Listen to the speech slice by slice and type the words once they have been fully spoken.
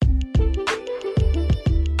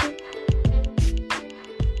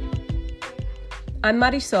I'm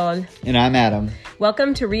Marisol. And I'm Adam.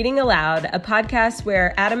 Welcome to Reading Aloud, a podcast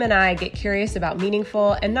where Adam and I get curious about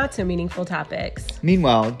meaningful and not so meaningful topics.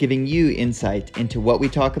 Meanwhile, giving you insight into what we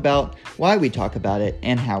talk about, why we talk about it,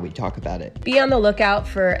 and how we talk about it. Be on the lookout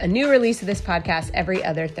for a new release of this podcast every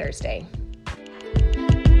other Thursday.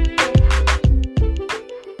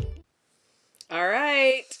 All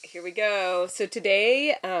right, here we go. So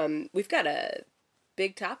today we've got a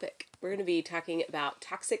big topic. We're going to be talking about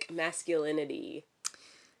toxic masculinity.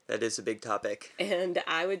 That is a big topic. And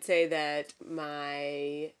I would say that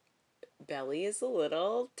my belly is a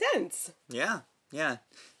little tense. Yeah.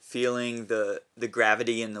 Feeling the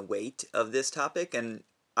gravity and the weight of this topic. And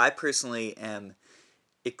I personally am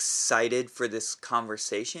excited for this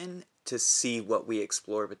conversation to see what we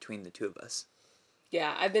explore between the two of us.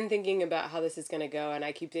 Yeah, I've been thinking about how this is going to go, and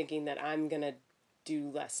I keep thinking that I'm going to do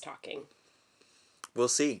less talking. We'll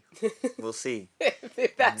see.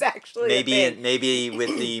 If that's actually Maybe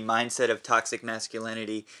with the mindset of toxic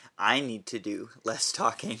masculinity, I need to do less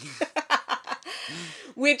talking.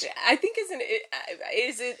 Which I think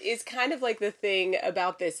is kind of like the thing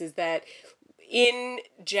about this is that in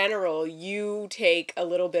general you take a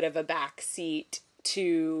little bit of a back seat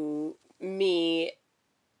to me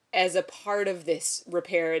as a part of this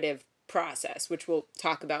reparative process, which we'll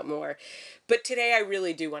talk about more. But today I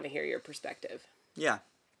really do want to hear your perspective. Yeah.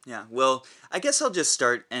 Well, I guess I'll just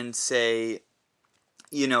start and say,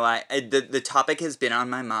 the topic has been on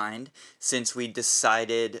my mind since we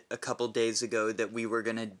decided a couple days ago that we were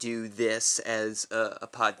going to do this as a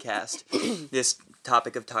podcast, this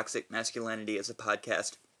topic of toxic masculinity as a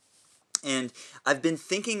podcast. And I've been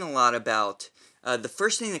thinking a lot about, the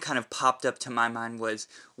first thing that kind of popped up to my mind was,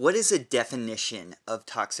 what is a definition of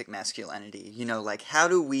toxic masculinity? How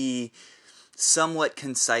do we somewhat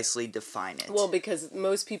concisely define it? Well, because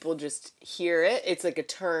most people just hear it. It's like a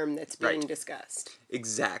term that's being discussed.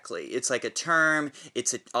 Exactly. It's like a term.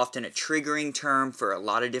 It's often a triggering term for a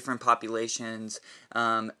lot of different populations.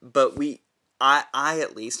 But I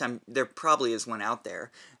at least, there probably is one out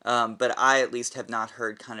there, but I at least have not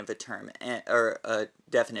heard kind of a term or a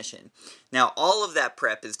definition. Now, all of that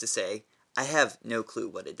prep is to say, I have no clue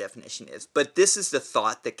what a definition is, but this is the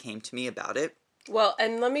thought that came to me about it. Well,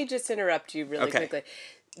 and let me just interrupt you really quickly.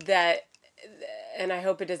 And I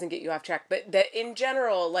hope it doesn't get you off track, but that in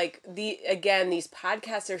general, these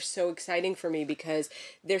podcasts are so exciting for me because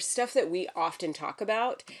there's stuff that we often talk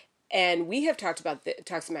about. And we have talked about the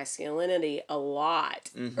toxic masculinity a lot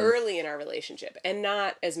early in our relationship and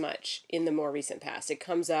not as much in the more recent past. It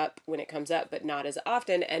comes up when it comes up, but not as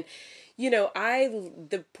often. And,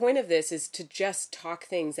 the point of this is to just talk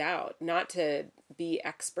things out, not to be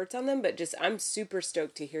experts on them, but just I'm super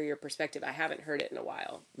stoked to hear your perspective. I haven't heard it in a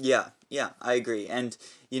while. Yeah, I agree. And,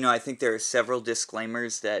 I think there are several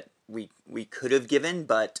disclaimers that we could have given,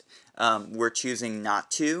 but we're choosing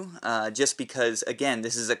not to, just because, again,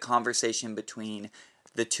 this is a conversation between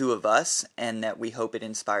the two of us, and that we hope it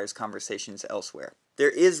inspires conversations elsewhere.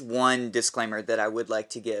 There is one disclaimer that I would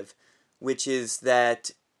like to give, which is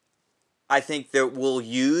that I think that we'll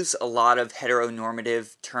use a lot of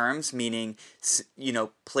heteronormative terms, meaning,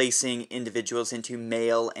 placing individuals into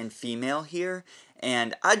male and female here,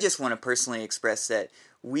 and I just want to personally express that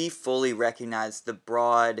we fully recognize the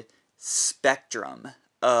broad spectrum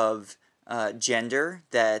of gender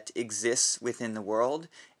that exists within the world,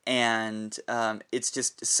 and it's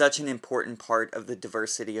just such an important part of the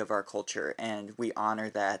diversity of our culture, and we honor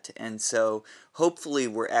that. And so hopefully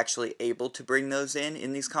we're actually able to bring those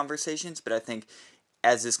in these conversations, but I think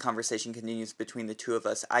as this conversation continues between the two of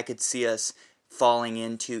us, I could see us falling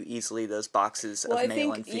into easily those boxes of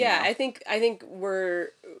male and female. Yeah, I think we're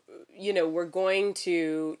going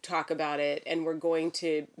to talk about it, and we're going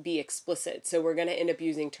to be explicit. So we're going to end up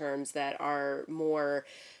using terms that are more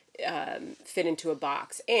fit into a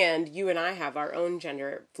box. And you and I have our own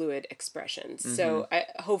gender fluid expressions. Mm-hmm. So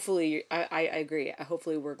I agree.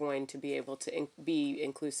 Hopefully we're going to be able to be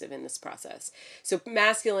inclusive in this process. So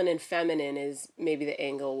masculine and feminine is maybe the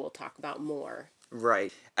angle we'll talk about more.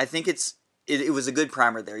 Right. I think it was a good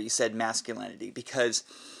primer there. You said masculinity, because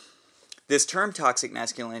this term toxic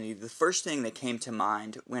masculinity, the first thing that came to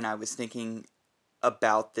mind when I was thinking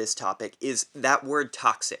about this topic is that word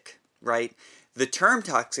toxic, right? The term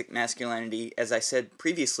toxic masculinity, as I said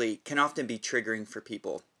previously, can often be triggering for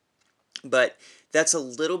people. But that's a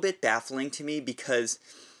little bit baffling to me because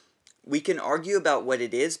we can argue about what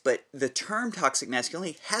it is, but the term toxic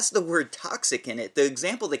masculinity has the word toxic in it. The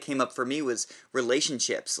example that came up for me was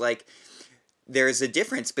relationships. Like, there's a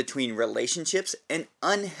difference between relationships and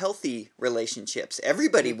unhealthy relationships.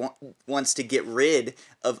 Everybody wants to get rid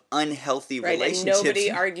of unhealthy relationships. And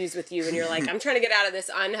nobody argues with you, and you're like, I'm trying to get out of this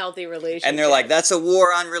unhealthy relationship. And they're like, that's a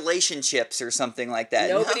war on relationships or something like that.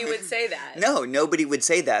 Nobody would say that. No, nobody would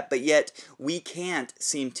say that. But yet, we can't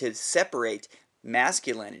seem to separate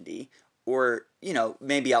masculinity, or,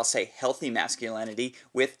 maybe I'll say healthy masculinity,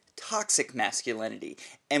 with toxic masculinity.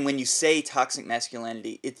 And when you say toxic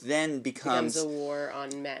masculinity, it then becomes a war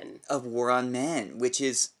on men. A war on men, which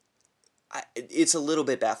is, it's a little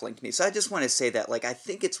bit baffling to me. So I just want to say that, I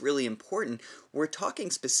think it's really important. We're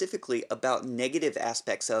talking specifically about negative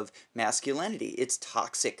aspects of masculinity. It's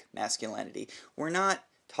toxic masculinity. We're not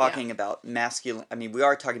talking about masculine. I mean, we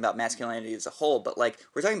are talking about masculinity as a whole, but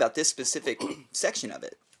we're talking about this specific section of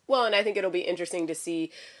it. Well, and I think it'll be interesting to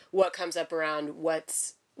see what comes up around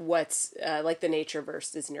what's the nature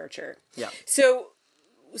versus nurture. Yeah. So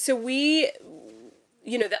we,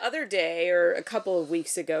 the other day or a couple of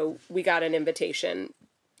weeks ago, we got an invitation,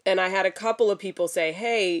 and I had a couple of people say,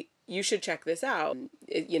 hey, you should check this out.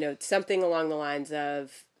 Something along the lines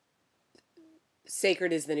of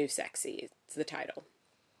Sacred is the New Sexy. It's the title.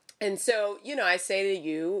 And so, I say to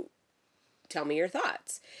you, tell me your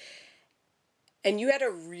thoughts. And you had a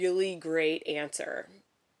really great answer.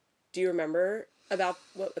 Do you remember about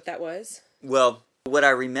what that was? Well, what I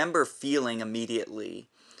remember feeling immediately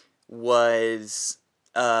was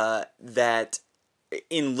that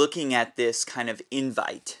in looking at this kind of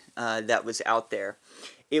invite that was out there,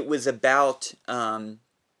 it was about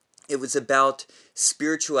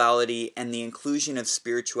spirituality and the inclusion of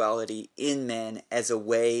spirituality in men as a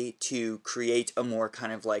way to create a more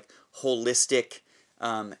kind of holistic,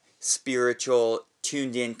 spiritual,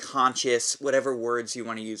 tuned in, conscious, whatever words you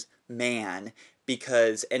want to use, man.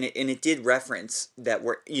 Because it did reference that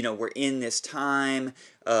we're in this time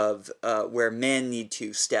of where men need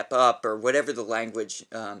to step up, or whatever the language.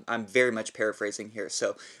 I'm very much paraphrasing here,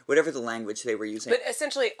 so whatever the language they were using. But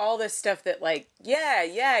essentially, all this stuff that yeah,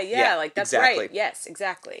 that's exactly. Right. Yes,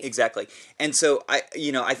 exactly. Exactly. And so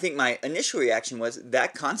I think my initial reaction was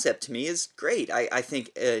that concept to me is great. I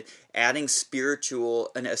think adding a spiritual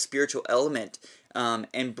element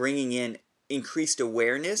and bringing in increased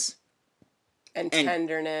awareness. And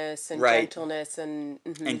tenderness and gentleness and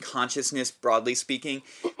consciousness, broadly speaking,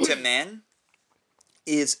 to men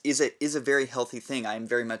is a very healthy thing. I am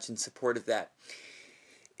very much in support of that.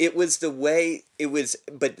 It was the way it was,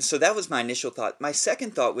 so that was my initial thought. My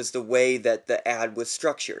second thought was the way that the ad was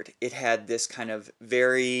structured. It had this kind of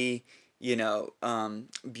very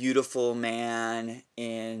beautiful man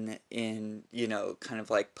in kind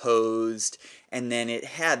of posed, and then it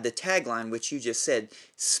had the tagline, which you just said,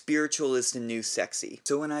 spiritual is the new sexy.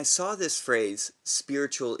 So when I saw this phrase,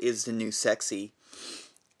 spiritual is the new sexy,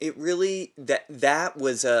 it really, that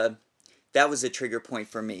was a trigger point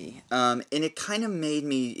for me. And it kind of made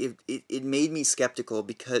me, it made me skeptical,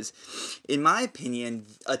 because in my opinion,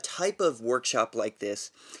 a type of workshop like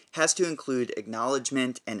this has to include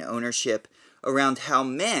acknowledgement and ownership around how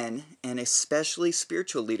men, and especially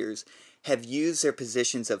spiritual leaders, have used their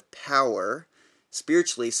positions of power,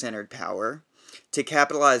 spiritually centered power, to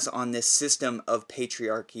capitalize on this system of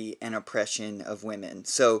patriarchy and oppression of women.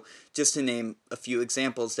 So just to name a few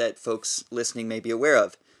examples that folks listening may be aware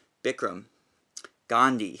of: Bikram,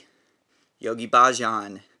 Gandhi, Yogi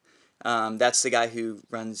Bhajan, that's the guy who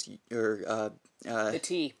runs the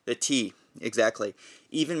T. The T, exactly.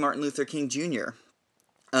 Even Martin Luther King Jr.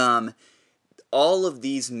 All of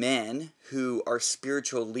these men who are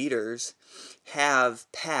spiritual leaders have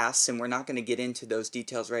pasts, and we're not going to get into those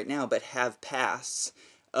details right now, but have pasts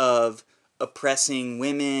of oppressing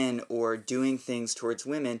women or doing things towards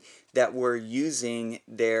women that were using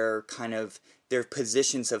their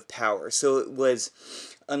positions of power. So it was,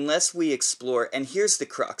 unless we explore, and here's the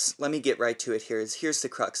crux, let me get right to it here, here's the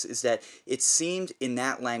crux, is that it seemed in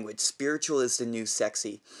that language, spiritual is the new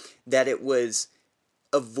sexy, that it was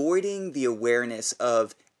avoiding the awareness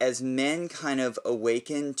of, as men kind of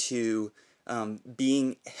awaken to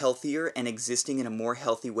being healthier and existing in a more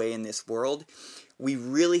healthy way in this world, we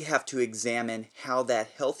really have to examine how that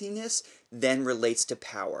healthiness then relates to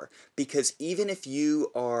power. Because even if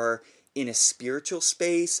you are in a spiritual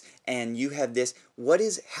space and you have this,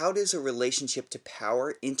 how does a relationship to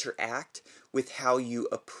power interact with how you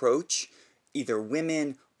approach either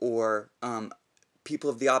women or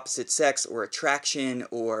people of the opposite sex, or attraction,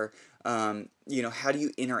 or how do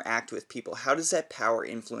you interact with people? How does that power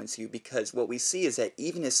influence you? Because what we see is that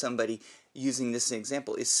even as somebody, using this as an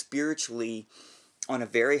example, is spiritually on a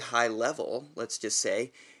very high level, let's just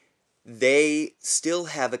say, they still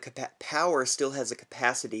have power still has a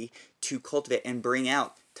capacity to cultivate and bring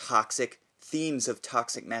out toxic themes of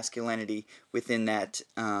toxic masculinity within that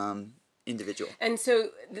individual. And so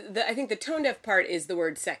I think the tone deaf part is the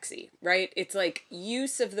word sexy, right? It's like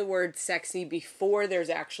use of the word sexy before there's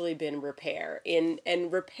actually been repair. And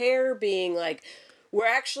repair being like, we're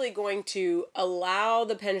actually going to allow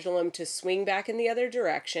the pendulum to swing back in the other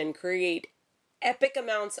direction, create epic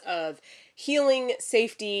amounts of healing,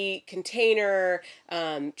 safety, container,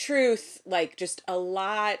 truth, like just a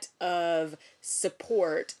lot of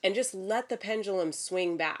support, and just let the pendulum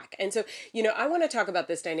swing back. And so, I want to talk about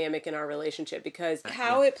this dynamic in our relationship, because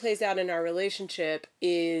how it plays out in our relationship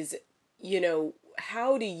is,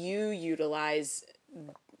 how do you utilize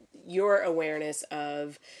your awareness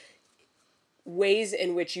of ways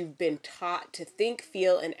in which you've been taught to think,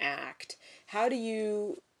 feel, and act? How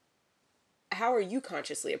are you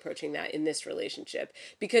consciously approaching that in this relationship?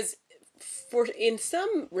 Because in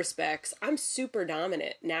some respects, I'm super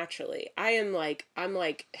dominant naturally. I'm like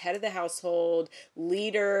head of the household,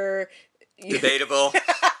 leader. Debatable.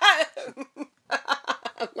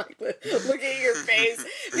 I'm like, looking at your face,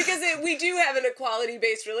 because we do have an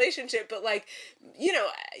equality-based relationship, but like,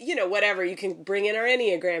 whatever, you can bring in our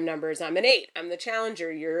Enneagram numbers. I'm an 8. I'm the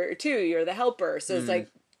challenger. You're a 2. You're the helper. So it's like,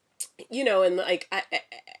 and like,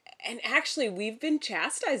 and actually, we've been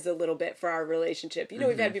chastised a little bit for our relationship.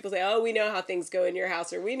 We've had people say, oh, we know how things go in your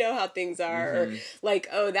house, or we know how things are, or like,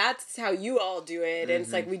 oh, that's how you all do it. And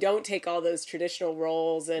it's like, we don't take all those traditional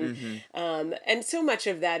roles. And so much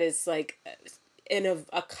of that is like in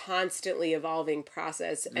a constantly evolving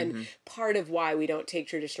process. And part of why we don't take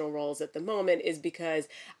traditional roles at the moment is because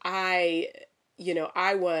I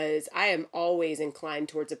am always inclined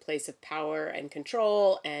towards a place of power and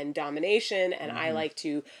control and domination. And I like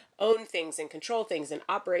to own things and control things and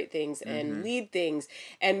operate things and lead things.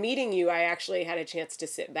 And meeting you, I actually had a chance to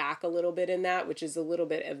sit back a little bit in that, which is a little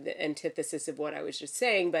bit of the antithesis of what I was just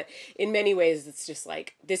saying. But in many ways, it's just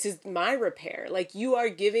like, this is my repair. Like, you are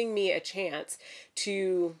giving me a chance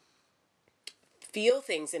to feel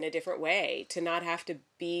things in a different way, to not have to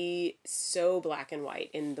be so black and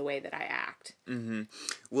white in the way that I act.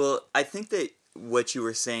 Well, I think that what you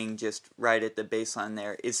were saying just right at the baseline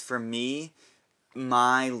there is, for me,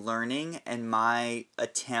 my learning and my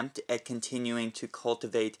attempt at continuing to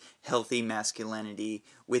cultivate healthy masculinity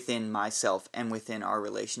within myself and within our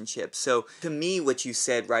relationship. So to me, what you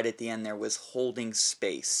said right at the end there was holding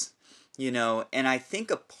space, and I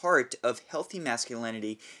think a part of healthy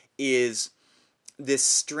masculinity is this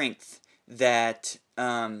strength that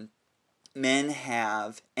men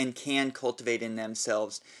have and can cultivate in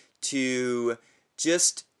themselves to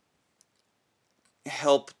just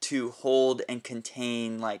help to hold and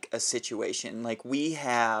contain like a situation. Like, we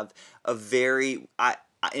have a very,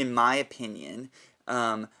 in my opinion,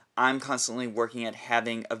 I'm constantly working at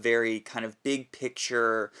having a very kind of big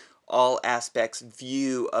picture, all aspects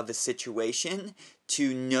view of a situation,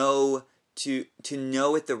 to know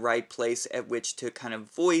at the right place at which to kind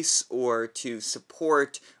of voice or to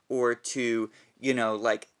support or to,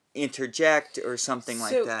 like, interject or something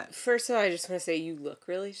like that. First of all, I just want to say you look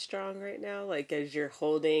really strong right now, like as you're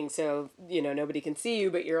holding, so, nobody can see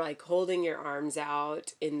you, but you're like holding your arms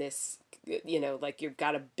out in this, like you've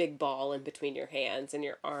got a big ball in between your hands, and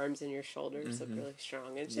your arms and your shoulders look really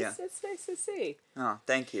strong. It's just, it's nice to see. Oh,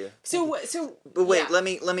 thank you. But wait, let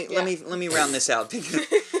me round this out,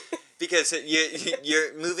 because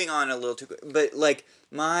you're moving on a little too quick. But like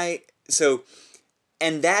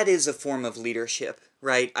and that is a form of leadership,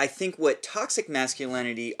 right? I think what toxic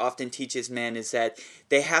masculinity often teaches men is that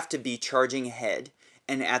they have to be charging ahead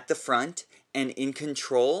and at the front and in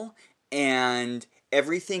control, and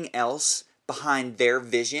everything else behind their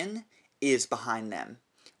vision is behind them,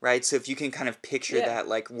 right? So if you can kind of picture that,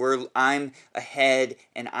 like, I'm ahead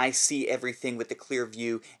and I see everything with a clear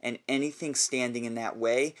view, and anything standing in that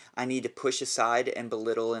way, I need to push aside and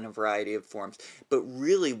belittle in a variety of forms. But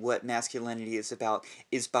really what masculinity is about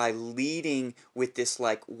is by leading with this,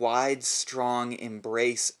 like, wide, strong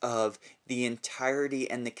embrace of the entirety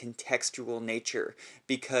and the contextual nature,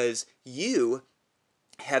 because you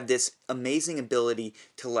have this amazing ability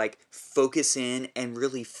to like focus in and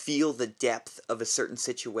really feel the depth of a certain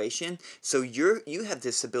situation. So you have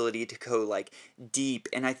this ability to go like deep,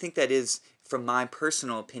 and I think that is, from my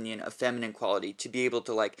personal opinion, a feminine quality, to be able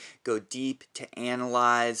to like go deep, to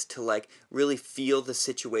analyze, to like really feel the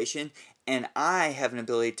situation. And I have an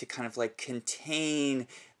ability to kind of like contain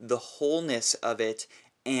the wholeness of it,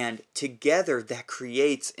 and together that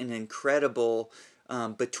creates an incredible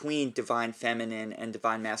between divine feminine and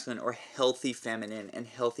divine masculine, or healthy feminine and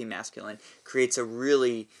healthy masculine, creates a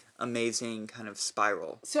really amazing kind of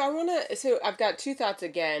spiral. So I've got two thoughts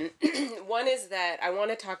again. One is that I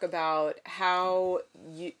want to talk about how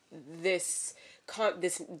this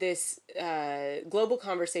global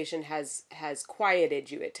conversation has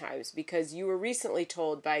quieted you at times, because you were recently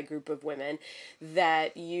told by a group of women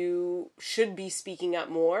that you should be speaking up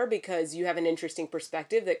more because you have an interesting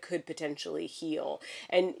perspective that could potentially heal.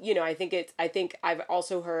 And I think I've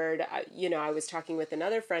also heard, I was talking with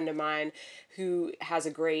another friend of mine who has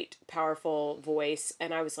a great, powerful voice,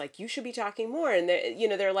 and I was like, you should be talking more. And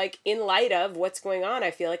they're like, in light of what's going on,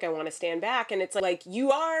 I feel like I want to stand back. And it's like,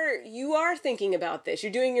 you are thinking about this.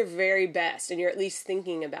 You're doing your very best, and you're at least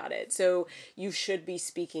thinking about it. So you should be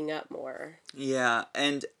speaking up more. Yeah,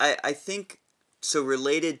 and I think, so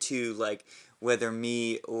related to, like, whether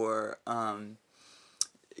me or,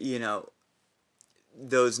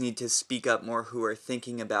 those need to speak up more who are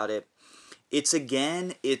thinking about it, it's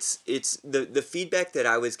the feedback that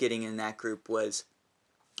I was getting in that group was,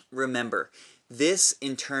 remember, this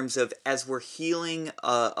in terms of, as we're healing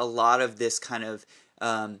a lot of this kind of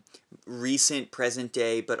recent present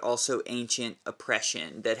day but also ancient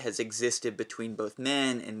oppression that has existed between both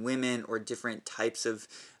men and women, or different types of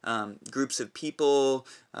groups of people,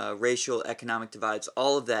 racial, economic divides,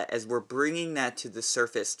 all of that, as we're bringing that to the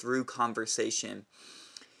surface through conversation,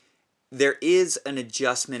 there is an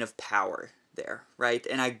adjustment of power there, right?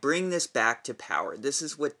 And I bring this back to power. This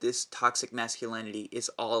is what this toxic masculinity is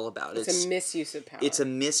all about. It's a misuse of power. It's a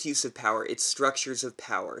misuse of power. It's structures of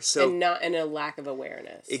power. So and a lack of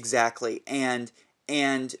awareness. Exactly. And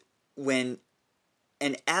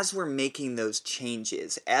as we're making those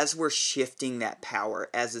changes, as we're shifting that power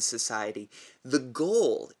as a society, the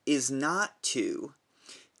goal is not to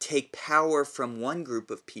take power from one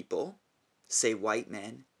group of people, say white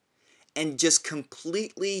men, and just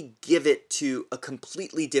completely give it to a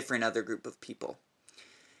completely different other group of people.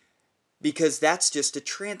 Because that's just a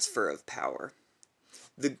transfer of power.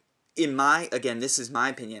 Again, this is my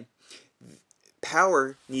opinion,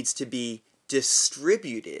 power needs to be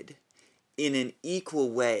distributed in an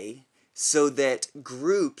equal way so that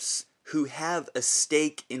groups who have a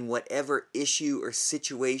stake in whatever issue or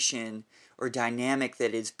situation or dynamic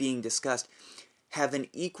that is being discussed have an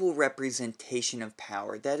equal representation of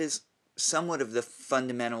power. That is somewhat of the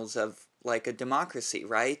fundamentals of, like, a democracy,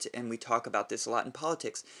 right? And we talk about this a lot in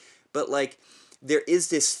politics. But, like, there is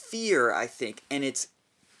this fear, I think, and it's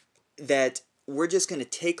that we're just going to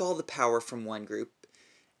take all the power from one group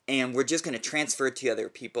and we're just going to transfer it to other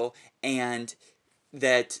people, and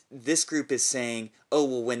that this group is saying, oh,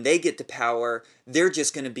 well, when they get the power, they're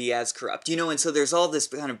just going to be as corrupt, and so there's all this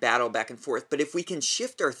kind of battle back and forth. But if we can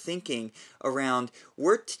shift our thinking around,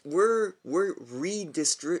 we're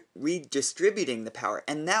redistributing the power,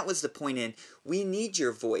 and that was the point in, we need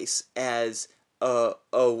your voice as a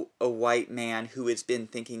white man who has been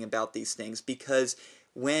thinking about these things, because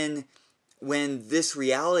when this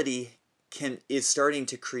reality is starting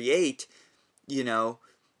to create,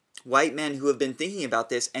 white men who have been thinking about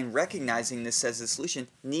this and recognizing this as a solution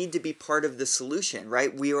need to be part of the solution,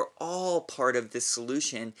 right? We are all part of this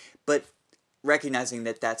solution, but recognizing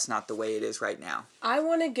that that's not the way it is right now. I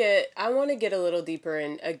want to get a little deeper,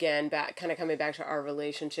 and again, kind of coming back to our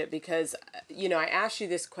relationship, because I asked you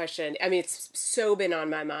this question. I mean, it's so been on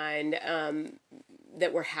my mind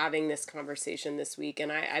that we're having this conversation this week,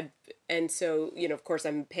 and so of course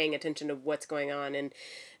I'm paying attention to what's going on in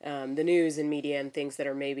the news and media and things that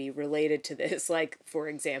are maybe related to this. Like, for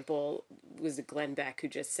example, was it Glenn Beck who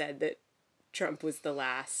just said that Trump was the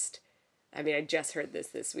last? I mean, I just heard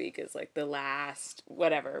this week, is like the last,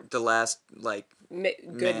 whatever. The last, like,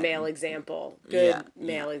 good male example. Good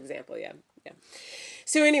male example, yeah.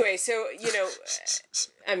 So anyway,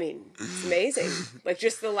 I mean, it's amazing. Like,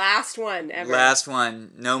 just the last one ever. Last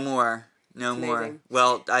one. No more. No It's more. amazing.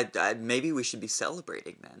 Well, I maybe we should be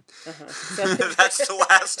celebrating then. So, That's the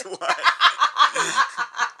last one.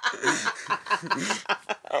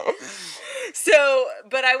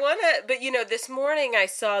 but this morning I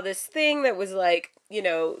saw this thing that was like,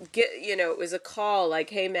 it was a call, like,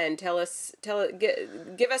 hey men, give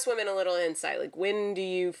us women a little insight. Like, when do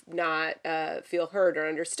you not feel heard or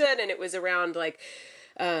understood? And it was around, like,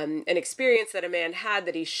 an experience that a man had,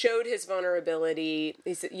 that he showed his vulnerability.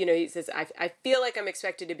 He says, I feel like I'm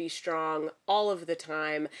expected to be strong all of the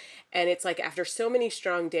time. And it's like, after so many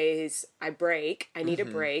strong days, I need a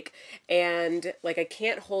break. And, like, I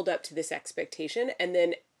can't hold up to this expectation. And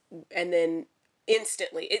then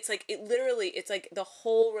instantly, it's like, it's like the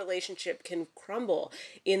whole relationship can crumble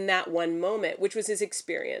in that one moment, which was his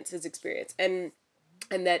experience. And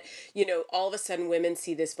And that, all of a sudden women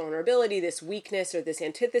see this vulnerability, this weakness, or this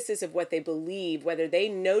antithesis of what they believe, whether they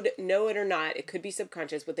know it or not. It could be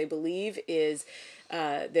subconscious. What they believe is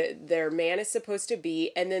their man is supposed to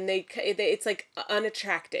be, and then it's like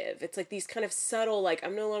unattractive. It's like these kind of subtle, like,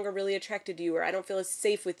 I'm no longer really attracted to you, or I don't feel as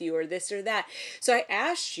safe with you, or this or that. So I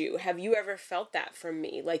asked you, have you ever felt that from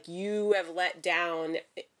me? Like you have let down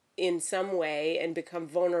in some way and become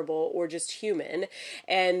vulnerable or just human,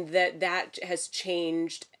 and that has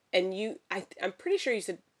changed. And I'm pretty sure you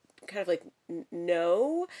said kind of like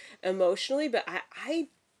no emotionally, but I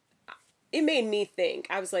it made me think.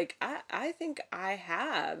 I was like, I think I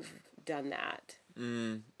have done that.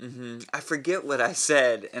 I forget what I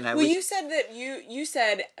said, and I Well, wish... you said that you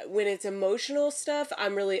said when it's emotional stuff,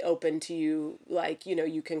 I'm really open to you. Like,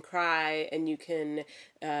 you can cry and you can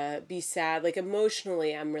be sad. Like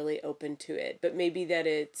emotionally, I'm really open to it. But maybe that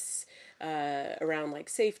it's around like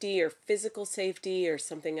safety or physical safety or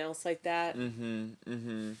something else like that.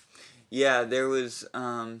 Yeah, there was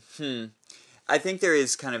I think there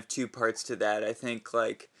is kind of two parts to that. I think,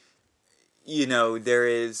 like, there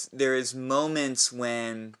is moments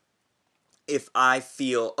when, if I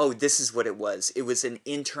feel, oh, this is what it was an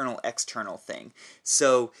internal external thing.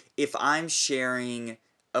 So if I'm sharing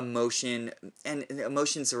emotion, and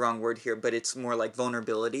emotion's the wrong word here, but it's more like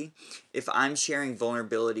vulnerability. If I'm sharing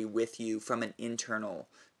vulnerability with you from an internal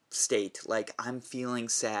state, like I'm feeling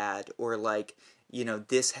sad, or like,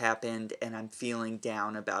 this happened and I'm feeling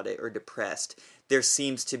down about it or depressed, there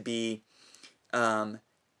seems to be a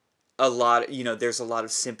lot, there's a lot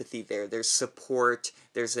of sympathy there. There's support,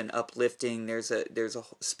 there's an uplifting, there's a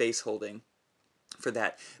space holding for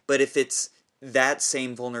that. But if it's that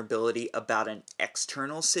same vulnerability about an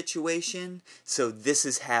external situation, so this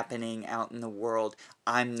is happening out in the world,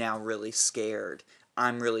 I'm now really scared,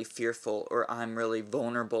 I'm really fearful, or I'm really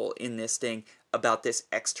vulnerable in this thing about this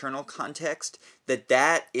external context,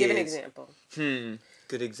 that is... Give an example.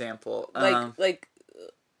 Good example.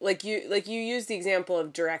 Like you use the example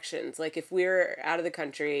of directions. Like if we're out of the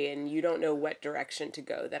country and you don't know what direction to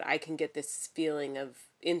go, that I can get this feeling of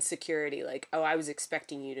insecurity, like, oh, I was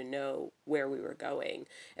expecting you to know where we were going,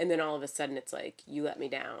 and then all of a sudden it's like you let me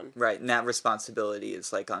down. Right, and that responsibility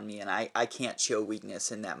is like on me, and I can't show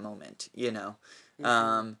weakness in that moment,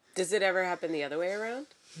 Does it ever happen the other way around?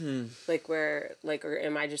 Like where, like, or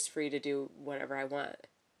am I just free to do whatever I want?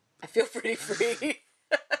 I feel pretty free.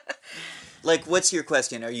 Like, what's your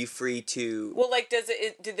question? Are you free to... Well, like,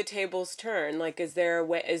 did the tables turn? Like, is there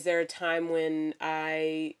a time when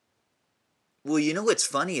I Well, you know what's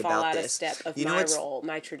funny fall about out of this? step of You know my what's... role,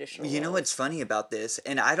 my traditional You know role? what's funny about this?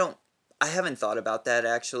 And I haven't thought about that,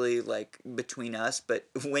 actually, like, between us, but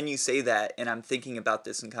when you say that, and I'm thinking about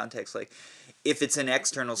this in context, like, if it's an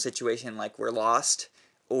external situation, like we're lost,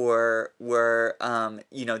 or we're,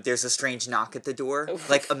 there's a strange knock at the door.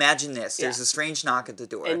 Like, imagine this. There's a strange knock at the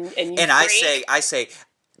door. And you and freak? I say,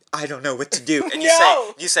 I don't know what to do. And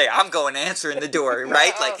No! you say, I'm going answering the door,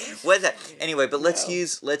 right? No. Like, what is that? Anyway, but let's No.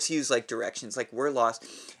 use like directions. Like, we're lost,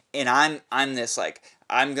 and I'm this, like,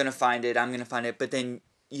 I'm gonna find it. But then,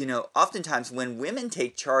 oftentimes when women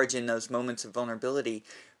take charge in those moments of vulnerability,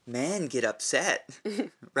 men get upset,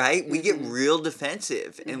 right? We get real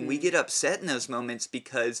defensive, and we get upset in those moments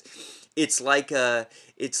because it's like a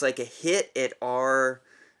hit at our...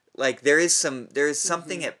 Like, there is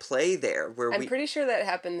something at play there where I'm pretty sure that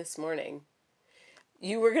happened this morning.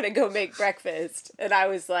 You were gonna go make breakfast, and I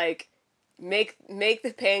was like, make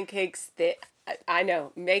the pancakes thin. I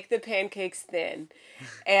know, make the pancakes thin,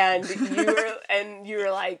 and you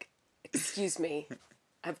were like, excuse me,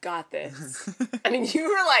 I've got this. I mean, you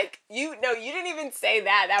were like, you didn't even say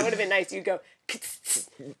that. That would have been nice. You'd go,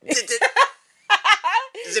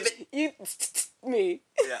 you me.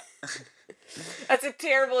 Yeah. That's a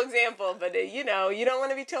terrible example, but you don't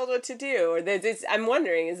want to be told what to do. Or I'm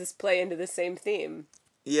wondering, is this play into the same theme?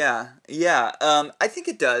 Yeah. I think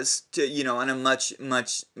it does, to, on a much,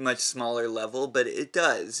 much, much smaller level, but it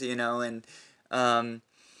does, and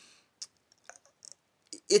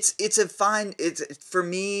for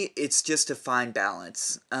me, it's just a fine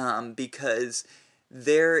balance, because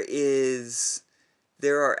there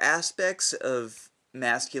are aspects of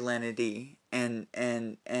masculinity and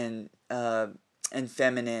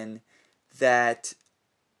feminine that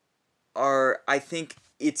are, I think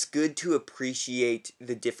it's good to appreciate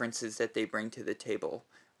the differences that they bring to the table,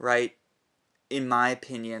 right? In my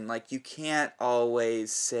opinion, like, you can't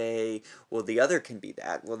always say, well, the other can be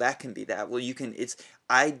that, well, that can be that, well, you can...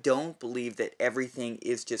 I don't believe that everything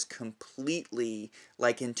is just completely,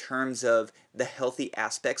 like, in terms of the healthy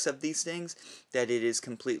aspects of these things, that it is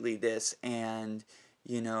completely this, and,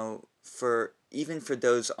 for even for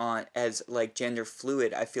those on as like gender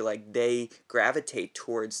fluid, I feel like they gravitate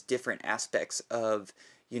towards different aspects of,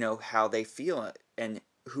 how they feel and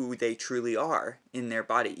who they truly are in their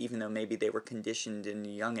body, even though maybe they were conditioned in a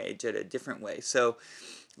young age at a different way. So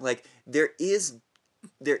like there is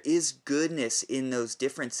goodness in those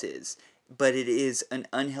differences, but it is an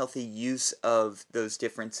unhealthy use of those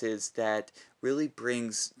differences that really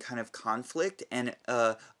brings kind of conflict and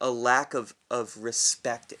a lack of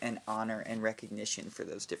respect and honor and recognition for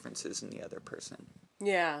those differences in the other person.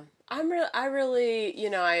 Yeah. I really,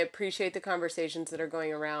 I appreciate the conversations that are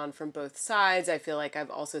going around from both sides. I feel like I've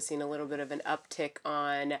also seen a little bit of an uptick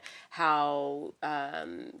on how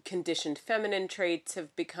conditioned feminine traits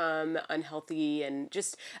have become unhealthy, and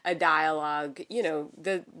just a dialogue,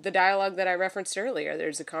 the dialogue that I referenced earlier.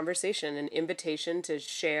 There's a conversation, an invitation to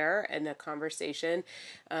share, and a conversation,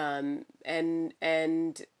 and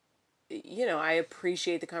I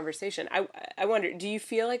appreciate the conversation. I wonder, do you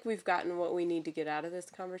feel like we've gotten what we need to get out of this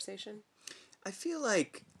conversation? I feel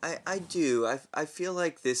like I do. I feel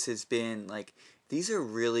like this has been like, these are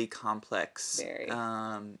really complex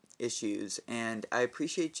issues, and I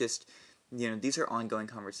appreciate just, these are ongoing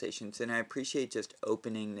conversations, and I appreciate just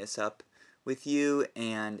opening this up with you,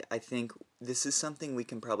 and I think this is something we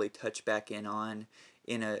can probably touch back in on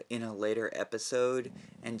in a later episode,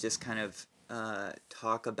 and just kind of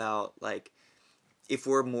talk about, like, if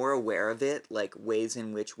we're more aware of it, like ways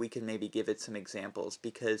in which we can maybe give it some examples.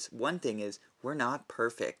 Because one thing is, we're not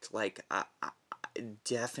perfect. Like,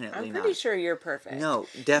 definitely not. I'm pretty sure you're perfect. No,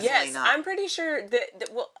 definitely not. Yes, I'm pretty sure that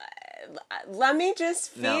well, let me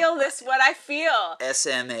just feel what I feel.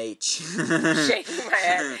 SMH. Shaking my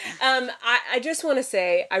head. I just want to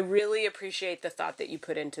say, I really appreciate the thought that you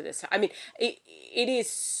put into this. I mean, it is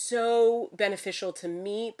so beneficial to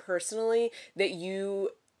me personally that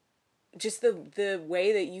you, just the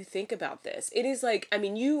way that you think about this. It is like, I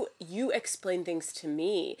mean, you explain things to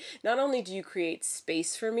me. Not only do you create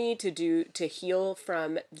space for me to heal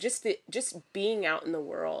from just being out in the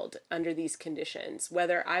world under these conditions,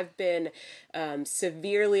 whether I've been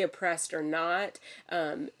severely oppressed or not,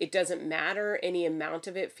 it doesn't matter. Any amount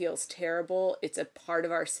of it feels terrible. It's a part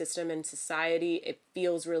of our system and society. It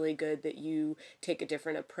feels really good that you take a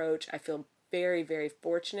different approach. I feel very, very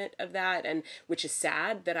fortunate of that, and which is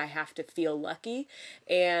sad that I have to feel lucky.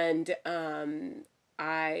 And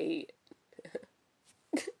I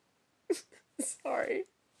sorry,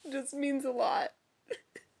 it just means a lot.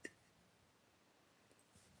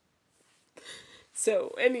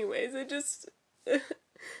 So anyways, I just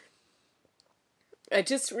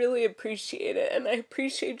really appreciate it, and I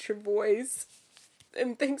appreciate your voice,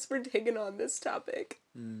 and thanks for taking on this topic.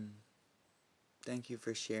 Thank you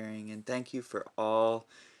for sharing, and thank you for all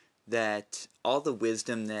the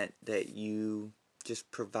wisdom that you just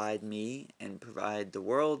provide me and provide the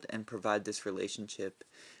world and provide this relationship.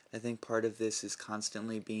 I think part of this is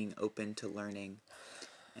constantly being open to learning,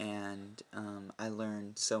 and I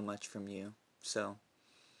learn so much from you. So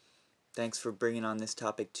thanks for bringing on this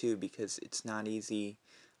topic too, because it's not easy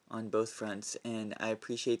on both fronts, and I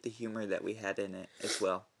appreciate the humor that we had in it as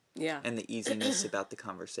well. Yeah. And the easiness about the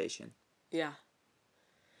conversation. Yeah.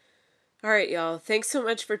 All right, y'all. Thanks so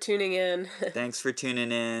much for tuning in. Thanks for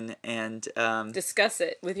tuning in, and discuss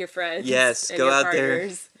it with your friends. Yes, and go your out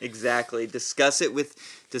partners. there. Exactly. Discuss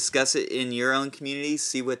it in your own community.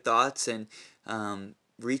 See what thoughts, and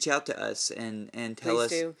reach out to us and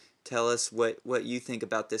tell us what you think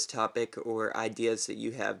about this topic or ideas that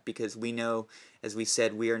you have, because we know, as we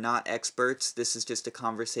said, we are not experts. This is just a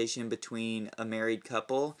conversation between a married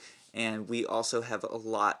couple, and we also have a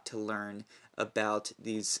lot to learn about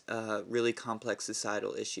these really complex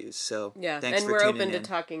societal issues. So yeah, thanks and for we're tuning open in. to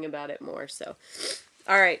talking about it more. So,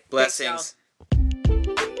 all right, blessings.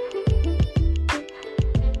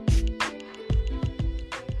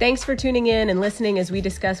 Thanks for tuning in and listening as we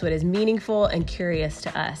discuss what is meaningful and curious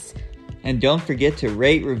to us. And don't forget to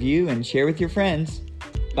rate, review, and share with your friends.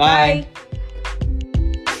 Bye.